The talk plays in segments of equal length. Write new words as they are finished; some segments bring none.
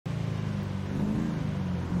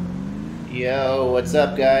Yo, what's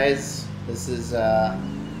up, guys? This is a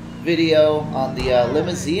video on the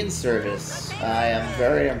Limousine service. I am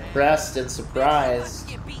very impressed and surprised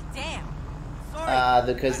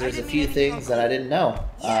because there's a few things that I didn't know.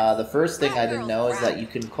 The first thing I didn't know is that you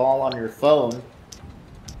can call on your phone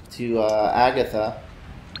to Agatha,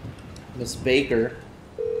 Miss Baker,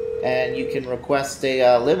 and you can request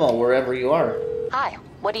a limo wherever you are. Hi,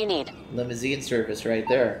 what do you need? Limousine service right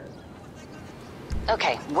there.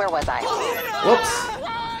 Okay, where was I?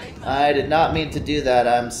 Whoops! I did not mean to do that.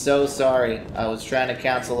 I'm so sorry. I was trying to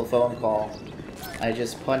cancel a phone call. I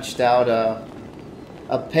just punched out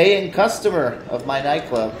a paying customer of my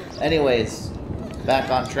nightclub. Anyways,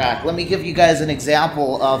 back on track. Let me give you guys an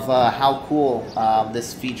example of how cool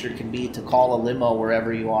this feature can be to call a limo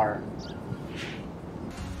wherever you are.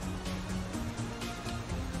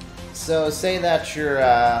 So say that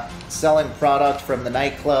you're selling product from the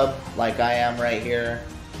nightclub, like I am right here,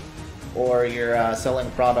 or you're selling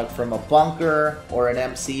product from a bunker or an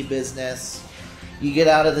MC business. You get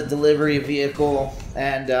out of the delivery vehicle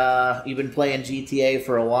and you've been playing GTA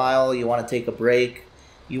for a while, you want to take a break,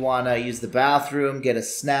 you want to use the bathroom, get a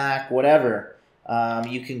snack, whatever.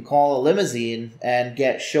 You can call a limousine and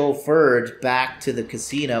get chauffeured back to the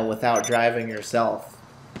casino without driving yourself.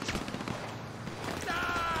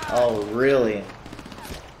 Oh, really?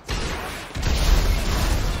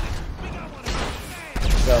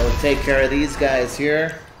 So we'll take care of these guys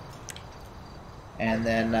here. And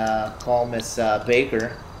then call Miss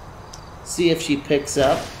Baker. See if she picks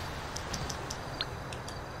up.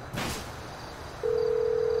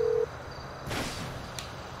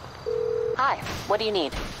 Hi, what do you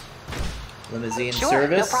need? Limousine Sure,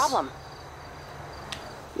 service. no problem.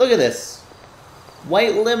 Look at this.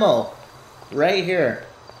 White limo. Right here.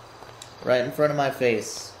 Right in front of my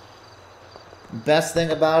face. Best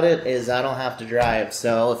thing about it is I don't have to drive.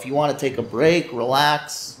 So if you want to take a break,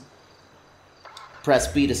 relax, press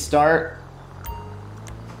B to start.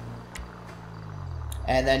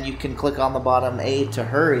 And then you can click on the bottom A to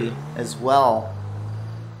hurry as well.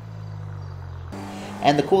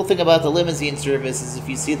 And the cool thing about the limousine service is if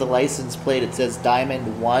you see the license plate, it says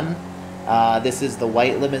Diamond 1. This is the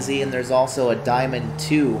white limousine. There's also a Diamond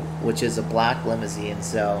 2, which is a black limousine.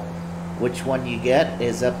 So which one you get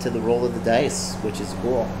is up to the roll of the dice, which is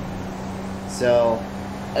cool. So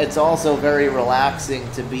it's also very relaxing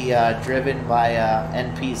to be driven by a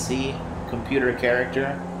NPC, computer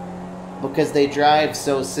character, because they drive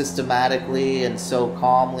so systematically and so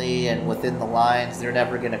calmly and within the lines. They're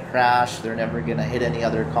never going to crash, they're never going to hit any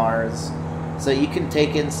other cars. So you can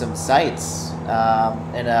take in some sights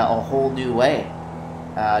in a whole new way,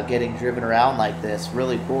 getting driven around like this.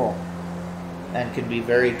 Really cool. And can be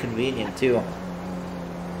very convenient too.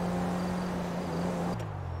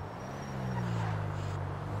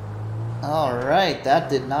 Alright, that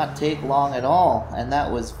did not take long at all, and that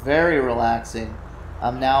was very relaxing.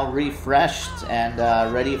 I'm now refreshed and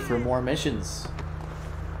ready for more missions.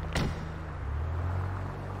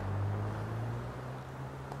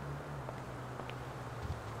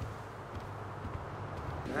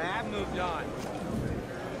 I've moved on.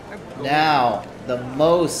 Now, the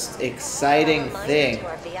most exciting thing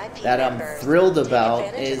that I'm thrilled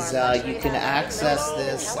about is you can access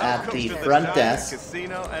this at the front desk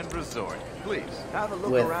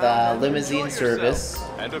with limousine service,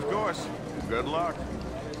 and of course, good luck.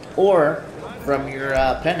 or from your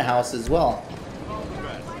penthouse as well.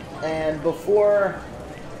 And before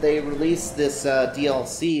they released this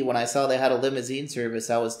DLC, when I saw they had a limousine service,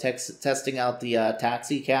 I was testing out the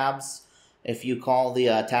taxi cabs. If you call the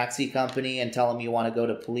taxi company and tell them you want to go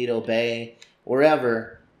to Paleto Bay,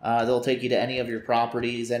 wherever, they'll take you to any of your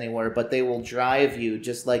properties, anywhere, but they will drive you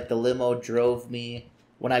just like the limo drove me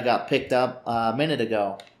when I got picked up a minute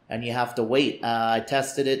ago, and you have to wait. I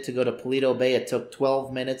tested it to go to Paleto Bay. It took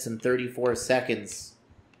 12 minutes and 34 seconds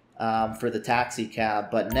for the taxi cab,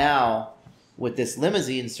 but now with this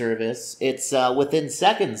limousine service, it's within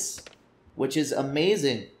seconds, which is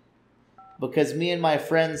amazing. Because me and my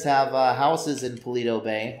friends have houses in Paleto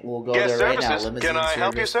Bay. We'll go there right now. Limousine Can I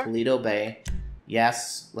help you, service, sir? Paleto Bay.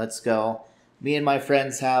 Yes, let's go. Me and my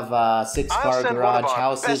friends have I'll 6-car send one garage of our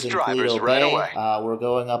houses best in drivers Paleto right Bay. away. We're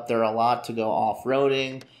going up there a lot to go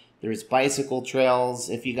off-roading. There's bicycle trails.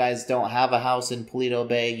 If you guys don't have a house in Paleto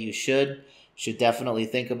Bay, you should. Should definitely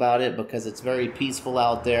think about it because it's very peaceful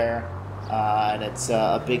out there. And it's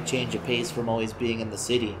a big change of pace from always being in the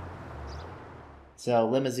city. So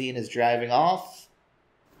limousine is driving off,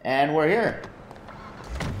 and we're here.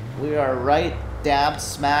 We are right dab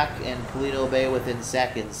smack in Paleto Bay within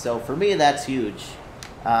seconds. So for me, that's huge.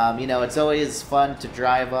 You know, it's always fun to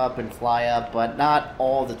drive up and fly up, but not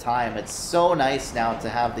all the time. It's so nice now to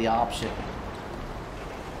have the option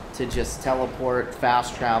to just teleport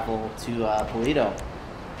fast travel to Polito.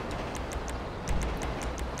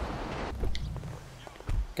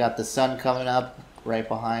 Got the sun coming up right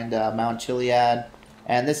behind Mount Chiliad,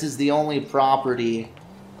 and this is the only property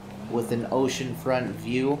with an oceanfront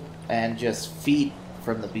view and just feet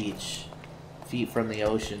from the beach, feet from the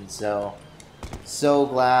ocean. So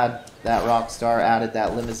glad that Rockstar added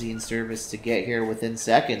that limousine service to get here within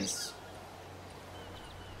seconds.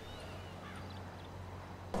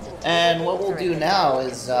 And what we'll do now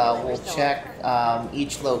is we'll check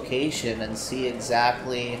each location and see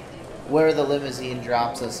exactly where the limousine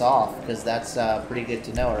drops us off, because that's pretty good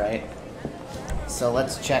to know, right? So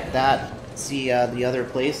let's check that, see the other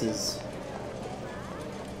places.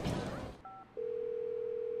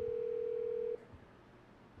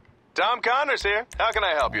 Tom Connors here. How can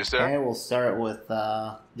I help you, sir? Okay, we'll start with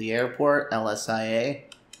the airport, LSIA.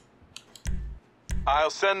 I'll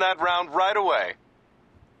send that round right away.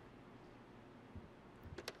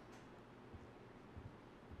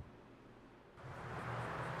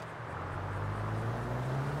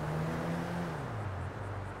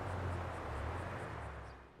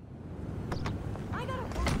 I gotta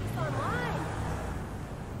work this online.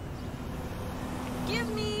 Give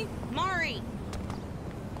me Mari.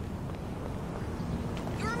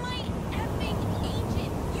 You're my effing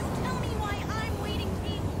agent. You tell me why I'm waiting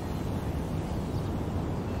tables.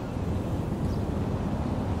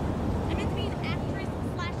 I meant to be an actress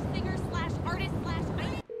slash singer slash artist slash.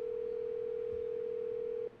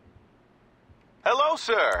 Hello,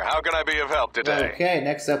 sir. How can I be of help today? Okay,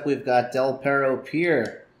 next up we've got Del Perro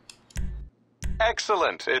Pier.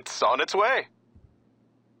 Excellent. It's on its way.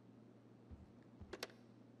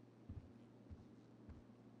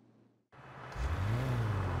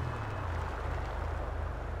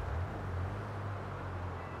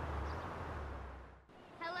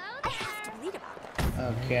 Hello? I have to read about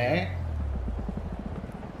this. Okay.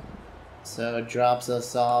 So it drops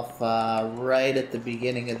us off right at the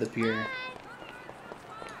beginning of the pier.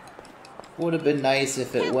 Would have been nice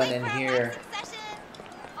if it went in here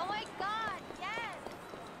Oh my god, yes!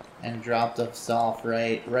 and dropped us off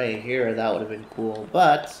right here. That would have been cool,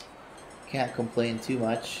 but can't complain too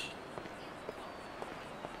much.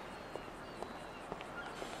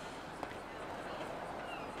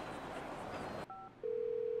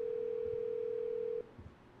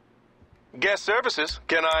 Guest services.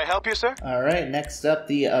 Can I help you, sir? Alright, next up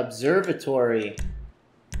the observatory.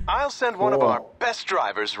 I'll send one of Cool. our best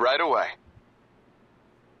drivers right away.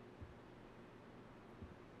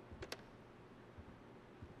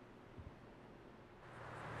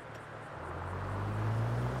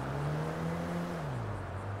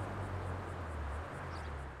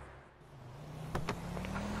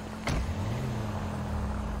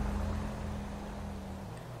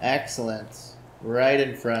 Excellent. Right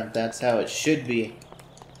in front. That's how it should be.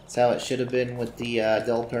 That's how it should have been with the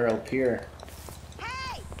Del Perro Pier.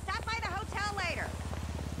 Hey! Stop by the hotel later!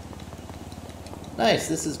 Nice.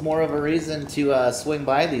 This is more of a reason to swing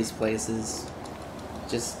by these places.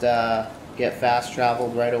 Just get fast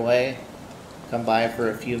traveled right away. Come by for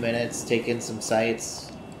a few minutes, take in some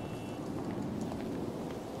sights.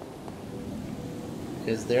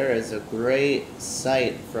 Because there is a great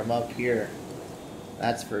sight from up here.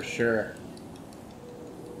 That's for sure.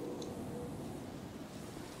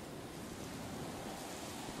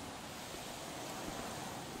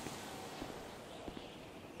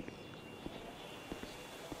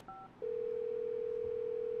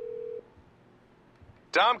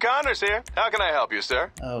 Tom Connors here. How can I help you,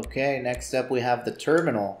 sir? Okay, next up we have the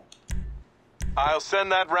terminal. I'll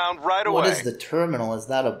send that round right away. What is the terminal? Is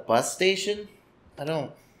that a bus station?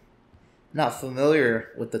 Not familiar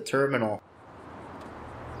with the terminal.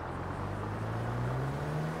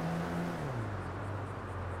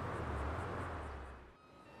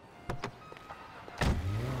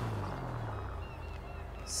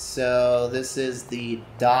 So this is the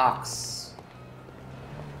docks.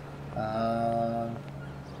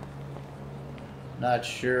 Not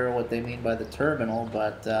sure what they mean by the terminal,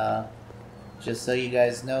 but just so you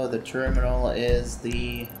guys know, the terminal is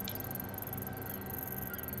the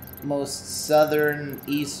most southern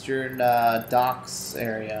eastern docks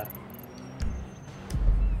area.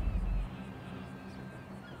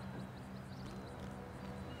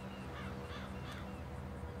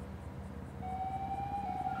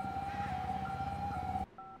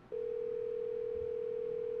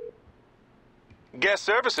 Guest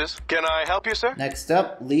services. Can I help you, sir? Next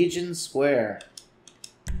up, Legion Square.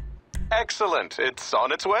 Excellent. It's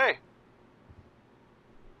on its way.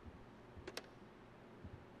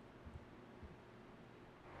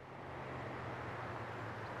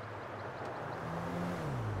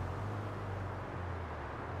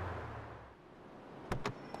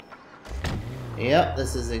 Yep,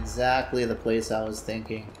 this is exactly the place I was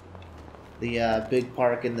thinking. The big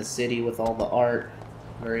park in the city with all the art.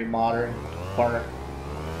 Very modern park.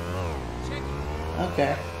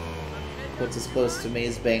 Okay. Puts us close to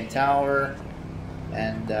Maze Bank Tower.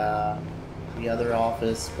 And the other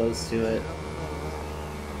office close to it.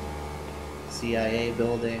 CIA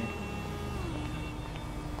building.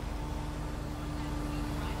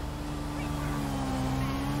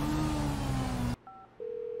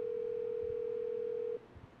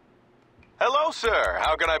 Hello, sir.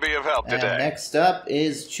 How can I be of help And today? next up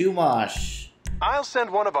is Chumash. I'll send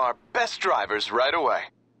one of our best drivers right away.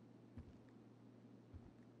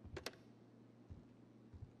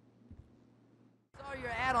 Saw your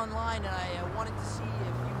ad online and I wanted to see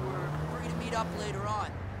if you were free to meet up later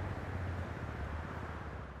on.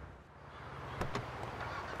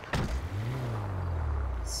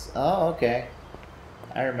 Oh, okay.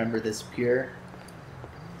 I remember this pier.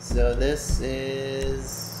 So this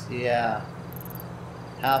is, yeah,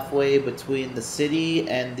 halfway between the city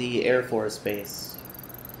and the Air Force Base.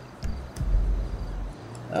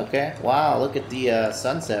 Okay, wow, look at the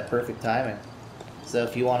sunset, perfect timing. So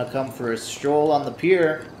if you want to come for a stroll on the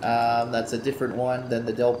pier, that's a different one than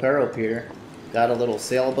the Del Perro Pier. Got a little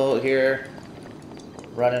sailboat here,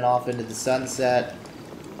 running off into the sunset.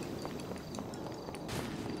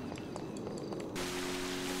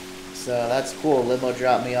 So that's cool. Limo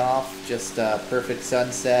dropped me off. Just perfect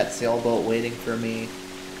sunset, sailboat waiting for me.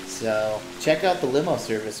 So check out the limo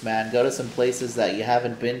service, man. Go to some places that you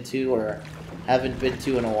haven't been to or haven't been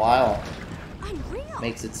to in a while. Unreal.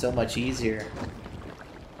 Makes it so much easier.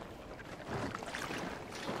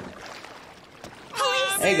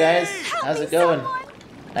 Hey guys, how's it going?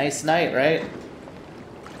 Nice night, right?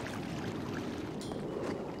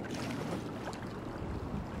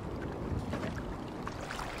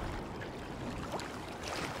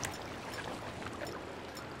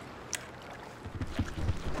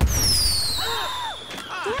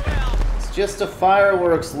 It's just a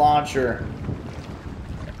fireworks launcher.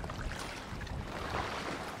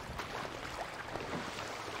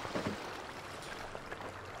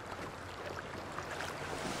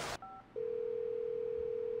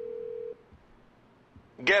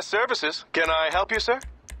 Guest services. Can I help you, sir?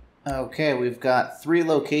 Okay, we've got 3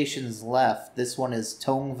 locations left. This one is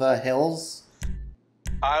Tongva Hills.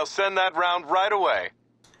 I'll send that round right away.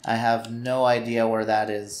 I have no idea where that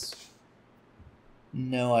is.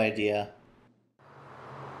 No idea.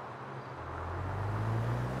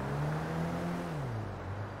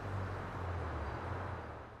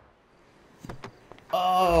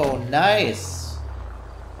 Oh, nice!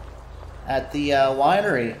 At the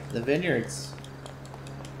winery, the vineyards.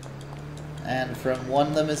 And from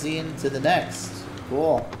one limousine to the next.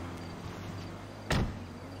 Cool.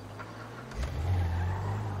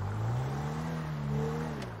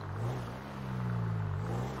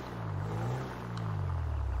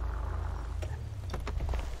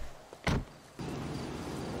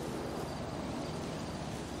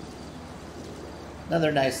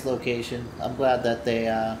 Another nice location. I'm glad that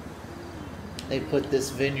they put this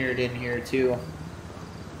vineyard in here too.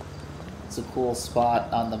 It's a cool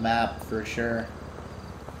spot on the map for sure.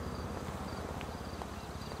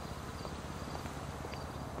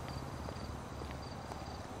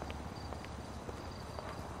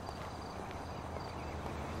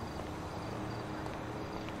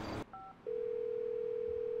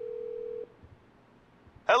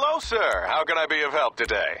 Hello, sir. How can I be of help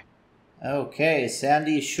today? Okay,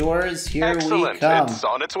 Sandy Shores, here Excellent. we come. It's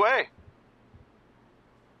on its way.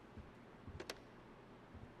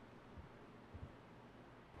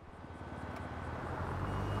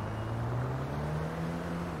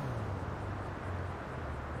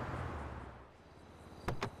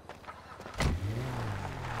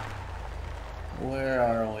 Where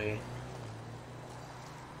are we?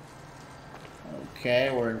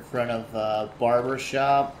 Okay, we're in front of a barber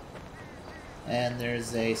shop. And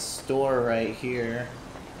there's a store right here.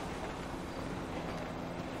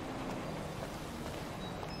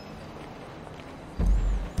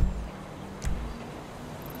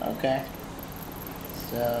 Okay.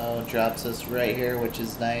 So, drops us right here, which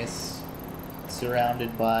is nice.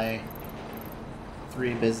 Surrounded by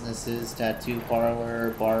 3 businesses, tattoo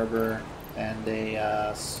parlor, barber, and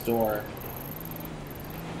a store.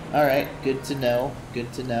 Alright, good to know,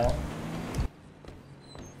 good to know.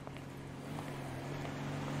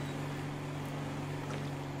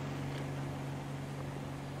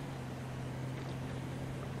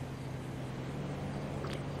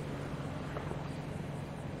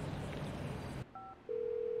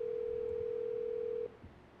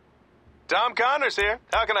 Tom Connors here.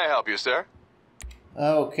 How can I help you, sir?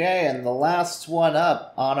 Okay, and the last one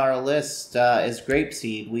up on our list is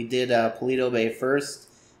Grapeseed. We did Polito Bay first.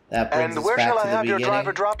 That brings And us where back shall to I the have your beginning.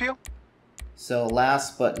 driver drop you? So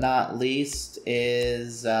last but not least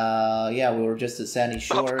is, yeah, we were just at Sandy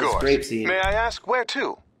Shores. Of course. Grapeseed. May I ask where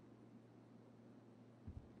to?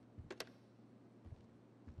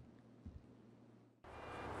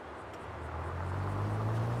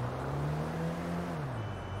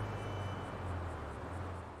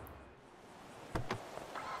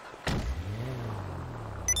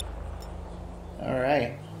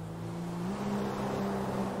 Alright.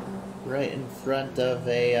 Right in front of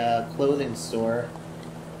a clothing store.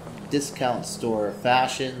 Discount store.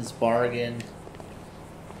 Fashions, bargain,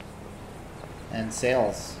 and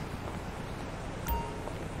sales.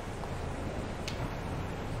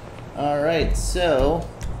 Alright, so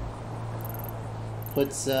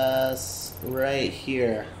puts us right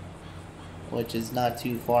here, which is not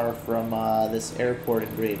too far from this airport in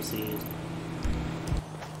Grapeseed.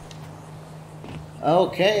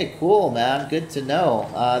 Okay, cool, man. Good to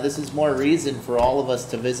know. This is more reason for all of us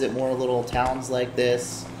to visit more little towns like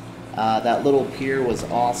this. That little pier was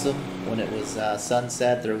awesome when it was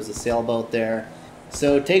sunset. There was a sailboat there.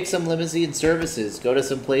 So take some limousine services. Go to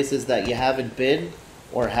some places that you haven't been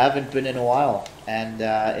or haven't been in a while and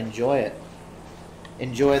enjoy it.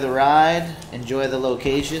 Enjoy the ride, enjoy the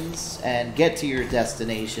locations, and get to your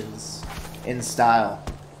destinations in style.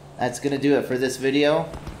 That's going to do it for this video.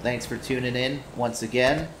 Thanks for tuning in once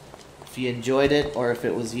again. If you enjoyed it or if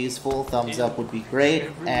it was useful, thumbs up would be great.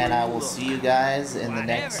 And I will see you guys in the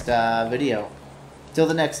next video. Till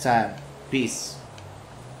the next time, peace.